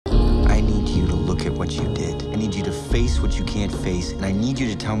look at what you did. I need you to face what you can't face, and I need you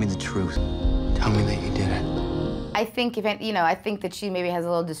to tell me the truth. Tell me that you did it. I think, I think that she maybe has a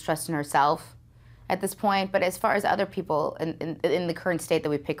little distrust in herself at this point, but as far as other people in the current state that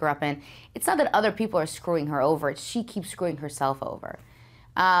we pick her up in, it's not that other people are screwing her over, it's she keeps screwing herself over.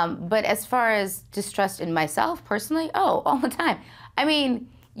 But as far as distrust in myself, personally, all the time. I mean,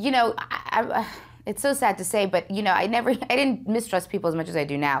 it's so sad to say, but I didn't mistrust people as much as I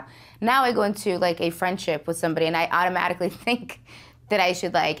do now. Now I go into like a friendship with somebody and I automatically think that I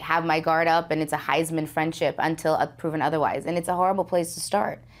should like have my guard up and it's a Heisman friendship until proven otherwise. And it's a horrible place to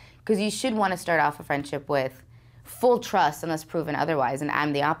start because you should want to start off a friendship with full trust unless proven otherwise, and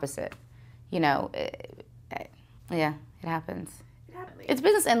I'm the opposite. Yeah, it happens. It's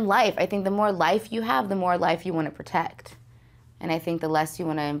business and life. I think the more life you have, the more life you want to protect. And I think the less you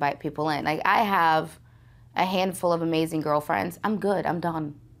want to invite people in. Like, I have a handful of amazing girlfriends. I'm good, I'm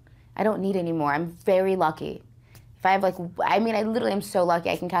done. I don't need any more. I'm very lucky. If I have I literally am so lucky.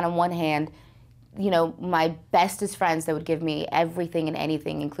 I can count on one hand, my bestest friends that would give me everything and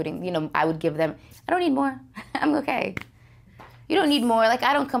anything, including, I would give them, I don't need more. I'm okay. You don't need more. Like,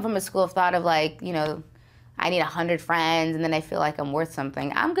 I don't come from a school of thought of I need 100 friends and then I feel like I'm worth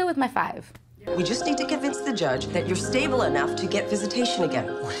something. I'm good with my 5. We just need to convince the judge that you're stable enough to get visitation again.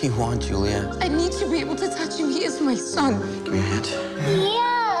 What do you want, Julia? I need to be able to touch him. He is my son. Give me your hand. Yeah.